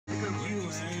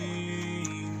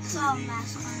saw a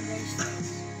mask on Ray's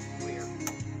face. Weird.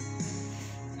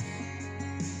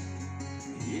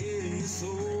 Yeah, you're so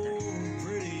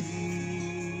pretty.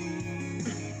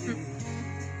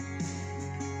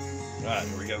 All right,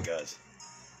 here we go, guys.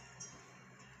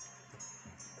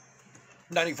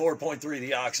 94.3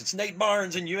 The Ox. It's Nate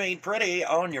Barnes and You Ain't Pretty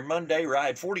on your Monday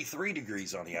ride. 43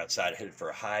 degrees on the outside, headed for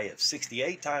a high of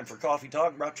 68. Time for Coffee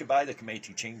Talk, brought to you by the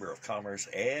Comanche Chamber of Commerce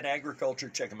and Agriculture.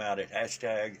 Check them out at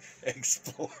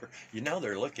 #Explore. You know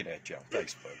they're looking at you on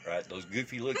Facebook, right? Those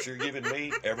goofy looks you're giving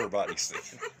me, everybody's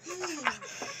seeing.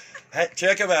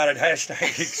 Check them out at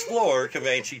 #Explore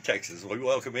Comanche, Texas. We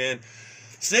welcome in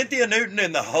Cynthia, Newton,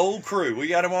 and the whole crew. We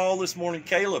got them all this morning.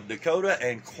 Caleb, Dakota,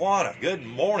 and Quanah. Good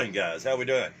morning, guys. How we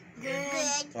doing?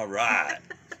 Good. All right.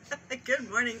 Good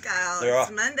morning, Kyle. They're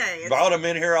It's Monday. Brought them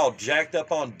in here all jacked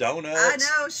up on donuts. I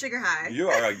know, sugar high. You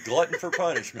are a glutton for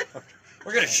punishment.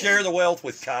 We're going to share the wealth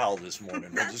with Kyle this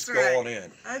morning. We'll just go on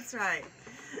in. That's right.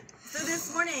 So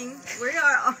this morning, we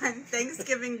are on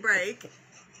Thanksgiving break.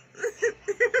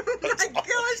 Oh my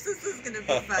gosh, this is going to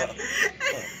be fun.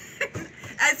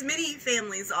 As many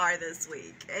families are this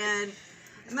week. And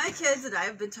my kids and I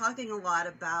have been talking a lot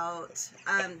about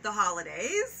the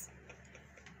holidays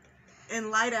in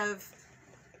light of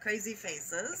crazy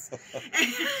faces.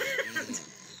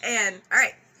 And all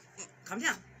right, calm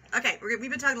down. Okay, we've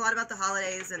been talking a lot about the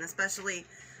holidays and especially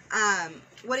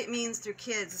what it means through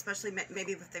kids, especially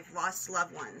maybe if they've lost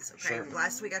loved ones. Okay, Sure.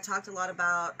 Last week I talked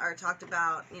about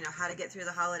how to get through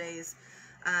the holidays.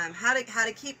 How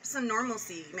to keep some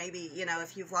normalcy, maybe,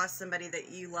 if you've lost somebody that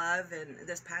you love in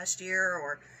this past year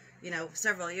or,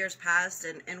 several years past,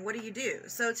 and what do you do?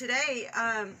 So today,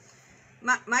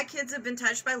 my kids have been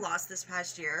touched by loss this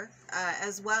past year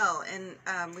as well, and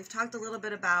we've talked a little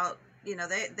bit about,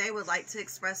 they would like to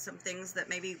express some things that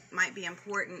maybe might be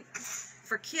important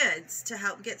for kids to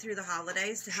help get through the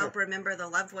holidays, to help remember the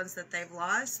loved ones that they've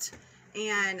lost,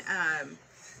 and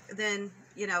then,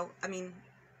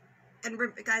 and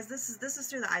guys, this is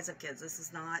through the eyes of kids. This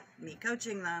is not me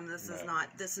coaching them. This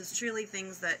is truly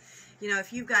things that,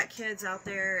 if you've got kids out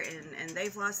there and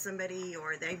they've lost somebody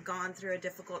or they've gone through a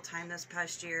difficult time this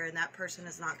past year and that person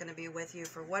is not going to be with you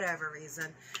for whatever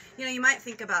reason, you might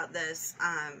think about this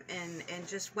in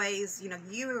just ways,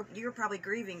 you're probably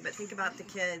grieving, but think about the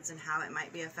kids and how it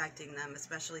might be affecting them,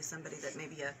 especially somebody that may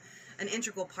be an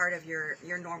integral part of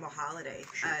your normal holiday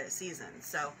season.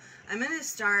 So I'm going to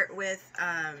start with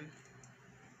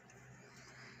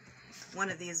one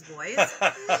of these boys.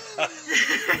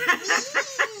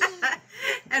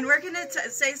 And we're going to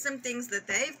say some things that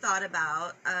they've thought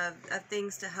about of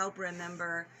things to help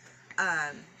remember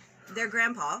their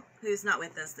grandpa, who's not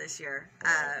with us this year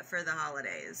for the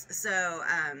holidays. So,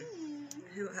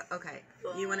 okay,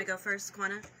 you want to go first,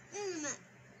 Quanah?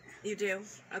 You do?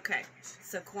 Okay.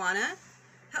 So, Quanah,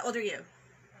 how old are you?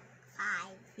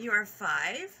 5. You are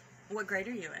 5. What grade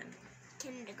are you in?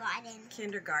 Kindergarten.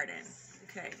 Kindergarten.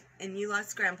 Okay. And you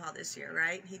lost Grandpa this year,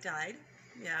 right? He died?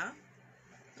 Yeah?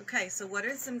 Okay, so what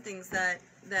are some things that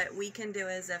we can do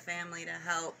as a family to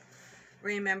help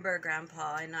remember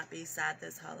Grandpa and not be sad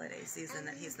this holiday season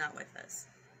that he's not with us?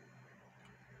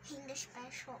 Hang a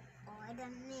special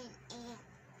ornament and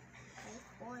pray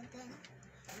for them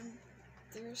and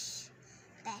do a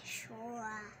special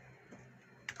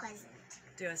present.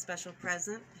 Do a special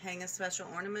present, hang a special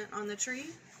ornament on the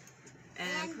tree,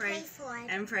 and pray for them.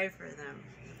 And pray for them.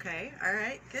 Okay, all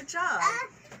right, good job.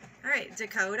 All right,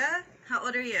 Dakota, how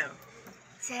old are you?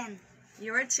 10.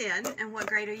 You are 10, and what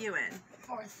grade are you in?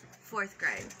 4th. 4th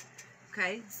grade.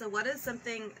 Okay, so what is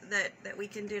something that we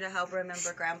can do to help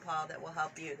remember Grandpa that will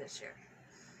help you this year?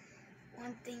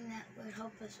 One thing that would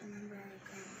help us remember our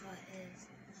grandpa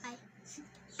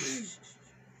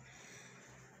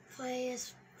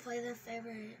is play their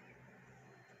favorite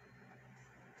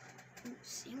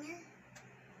singer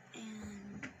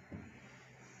and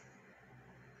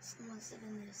someone sit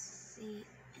in their seat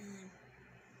and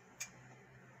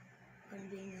let him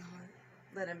be in your heart.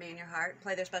 Let him be in your heart.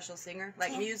 Play their special singer,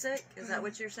 like music. Is that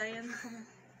what you're saying?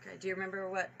 Okay. Do you remember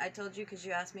what I told you? Because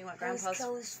you asked me what Grandpa's.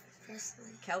 Elvis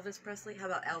Presley. Elvis Presley. How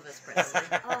about Elvis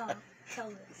Presley? Oh,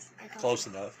 Elvis. Close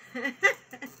enough.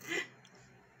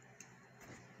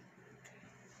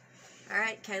 All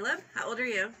right, Caleb. How old are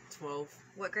you? 12.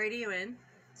 What grade are you in?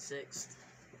 6th.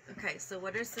 Okay, so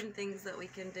what are some things that we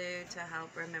can do to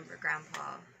help remember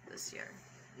Grandpa this year?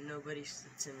 Nobody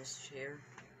sits in his chair.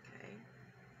 Okay.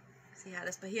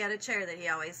 He had a chair that he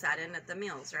always sat in at the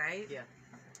meals, right? Yeah.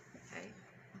 Okay.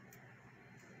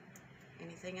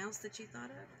 Anything else that you thought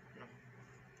of? No.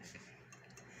 Okay.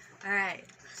 All right.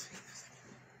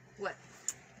 What?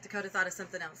 Dakota thought of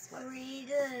something else. What?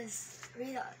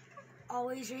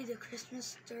 Always read the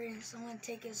Christmas story and someone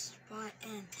take a spot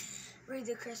and read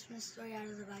the Christmas story out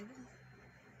of the Bible.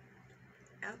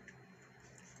 Yep.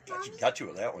 Got you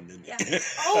with that one, didn't you? Yeah.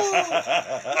 Oh,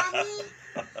 Mommy,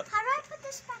 how do I put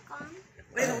this back on?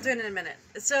 Wait, we'll do it in a minute.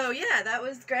 So yeah, that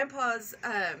was Grandpa's.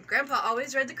 Grandpa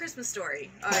always read the Christmas story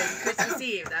on Christmas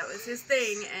Eve. That was his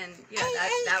thing, and yeah,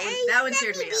 that one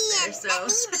cheered me up there. So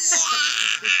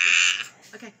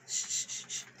okay,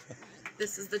 shh.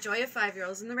 This is the joy of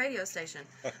 5-year-olds in the radio station.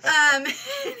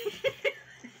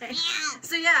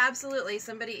 So yeah, absolutely.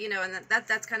 Somebody, and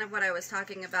that's kind of what I was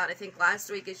talking about. I think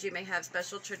last week is you may have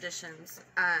special traditions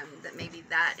that maybe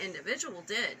that individual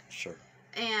did. Sure.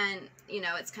 And,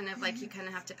 it's kind of like you kind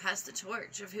of have to pass the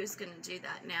torch of who's going to do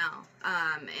that now.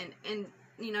 And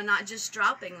not just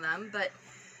dropping them, but,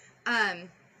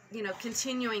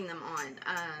 continuing them on.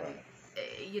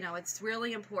 It's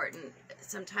really important.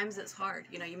 Sometimes it's hard.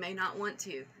 You may not want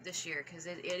to this year because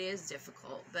it is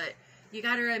difficult. But you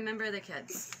got to remember the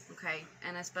kids, okay?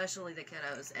 And especially the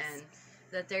kiddos. And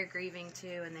that they're grieving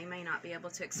too. And they may not be able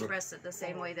to express it the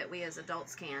same way that we as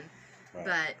adults can. Right.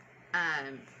 But...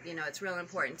 it's real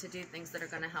important to do things that are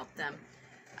going to help them.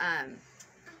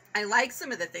 I like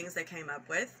some of the things they came up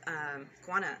with.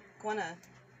 Quanah,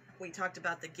 we talked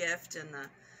about the gift and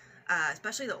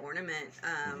especially the ornament.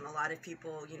 A lot of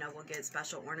people, will get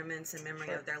special ornaments in memory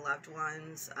of their loved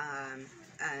ones.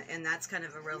 And that's kind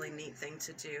of a really neat thing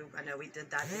to do. I know we did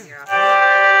that the year after.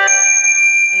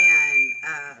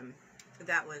 And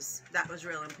that was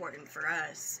real important for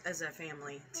us as a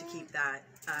family to keep that.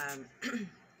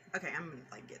 Okay, I'm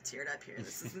gonna get teared up here.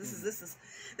 This is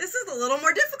a little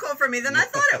more difficult for me than I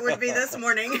thought it would be this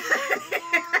morning.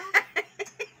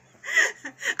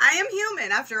 I am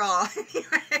human after all.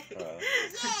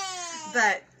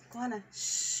 But Quanah,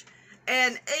 shh.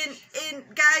 And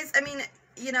guys,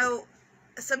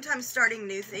 sometimes starting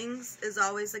new things is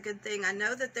always a good thing. I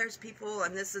know that there's people,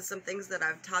 and this is some things that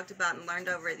I've talked about and learned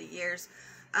over the years,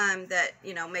 that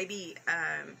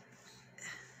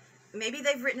maybe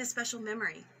they've written a special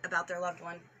memory about their loved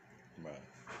one. Right.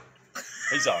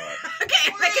 He's all right.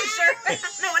 Okay, making sure. I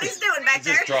don't know what he's doing back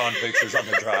there. Just drawing pictures on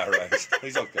the dry erase.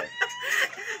 He's okay.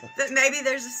 That maybe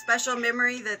there's a special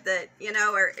memory that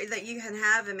or that you can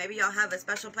have, and maybe y'all have a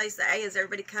special place that as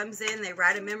everybody comes in, they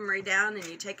write a memory down, and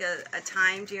you take a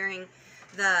time during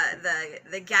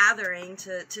the gathering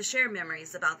to share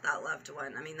memories about that loved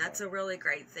one. That's a really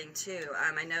great thing too.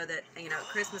 I know that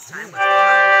Christmas time, which we'll talk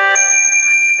about Christmas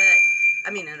time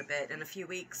in a few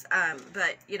weeks.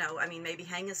 But maybe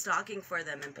hang a stocking for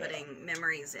them and putting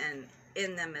memories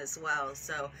in them as well.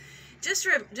 So just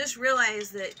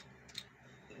realize that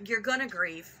you're gonna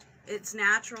grieve. It's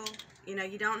natural.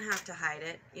 You don't have to hide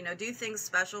it. Do things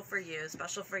special for you,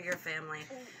 special for your family.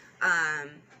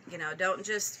 Don't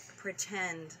just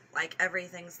pretend like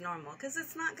everything's normal, because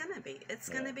it's not gonna be. It's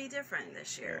gonna be different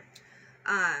this year.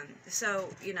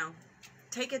 So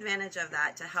take advantage of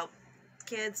that to help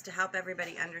kids, to help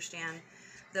everybody understand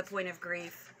the point of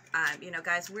grief.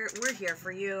 Guys, we're here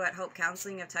for you at Hope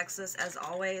Counseling of Texas as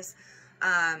always.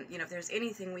 If there's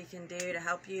anything we can do to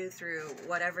help you through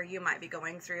whatever you might be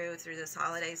going through this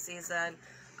holiday season,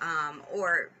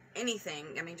 or anything,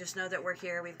 just know that we're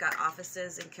here. We've got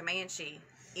offices in Comanche,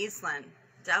 Eastland,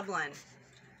 Dublin.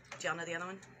 Do y'all know the other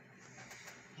one?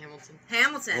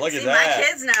 Hamilton. Look at See, that. My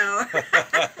kids know.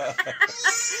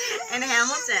 In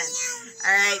Hamilton.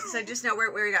 All right, so just know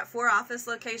we got 4 office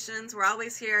locations. We're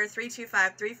always here,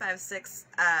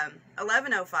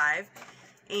 325-356-1105.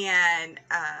 And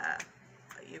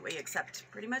we accept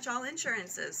pretty much all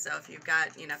insurances. So if you've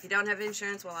got, if you don't have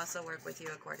insurance, we'll also work with you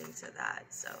according to that.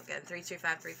 So again,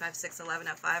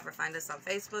 325-356-1105, or find us on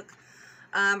Facebook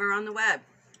or on the web.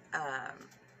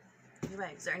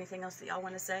 Anyway, is there anything else that y'all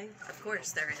want to say? Of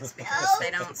course there is, because they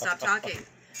don't stop talking.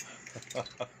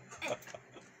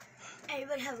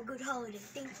 Everybody have a good holiday.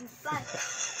 Thank you. Bye.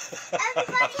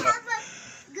 Everybody have a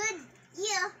good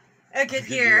year. A good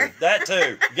year. That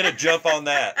too. Get a jump on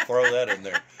that. Throw that in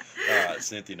there. All right,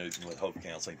 Cynthia Newton with Hope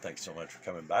Counseling. Thanks so much for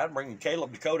coming by and bringing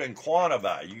Caleb, Dakota, and Quanah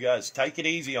by. You guys take it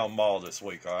easy on Maul this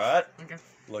week, all right? Okay.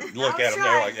 Look at them.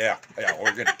 They're like, yeah,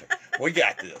 we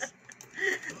got this.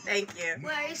 Thank you.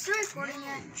 Wait, are you still recording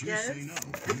it? Yes.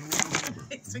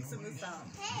 It's fixing the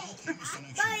song.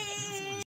 Bye.